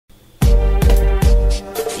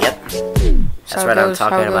That's right, I'm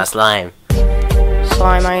talking about slime.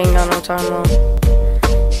 Slime, I ain't got no time though.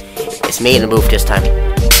 It's me in the booth this time.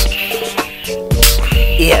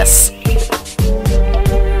 Yes.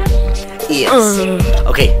 Yes.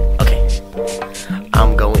 Okay.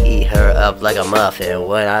 I'm gonna eat her up like a muffin.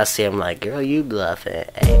 When I see him, like, girl, you bluffing.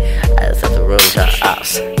 Hey, I just left the room to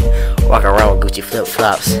ops. Walk around with Gucci flip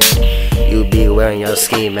flops. You be wearing your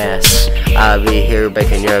ski mask. I'll be here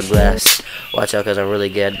breaking your glass. Watch out, cause I'm really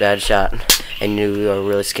good, bad shot. And you're a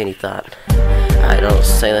really skinny thought. I don't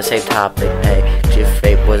say the same topic, hey. You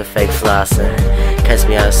fake boys are fake flossing. Catch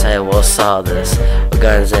me outside, we'll solve this. With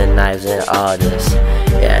guns and knives and all this.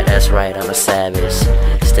 Yeah, that's right, I'm a savage.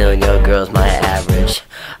 Stealing your girl's my average.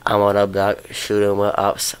 I'm on a block, shooting with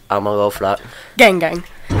ops. I'm gonna go flop. Gang gang.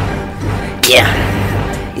 Yeah.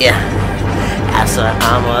 That's what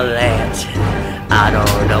I'm a legend. I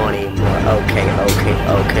don't know anymore. Okay.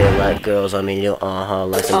 Like girls on me new,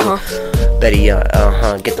 like some glue. Better young,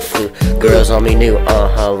 get the flu. Girls on me new,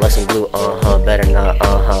 like some glue, better not,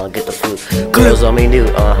 get the flu. Girls on me new,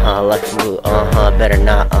 like some glue, better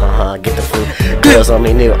not, get the flu. Girls on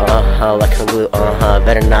me new, like some glue,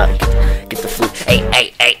 better not get the flu.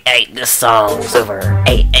 Hey, this song's over.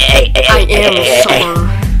 Hey. I am sore.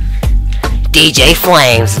 DJ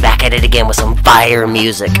Flames back at it again with some fire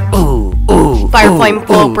music. Ooh. Fire Flame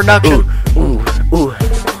Flow production. Ooh.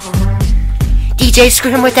 DJ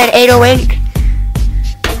Scream with that 808.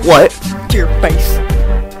 What? To your face.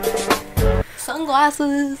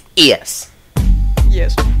 Sunglasses. Yes.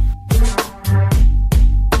 Yes.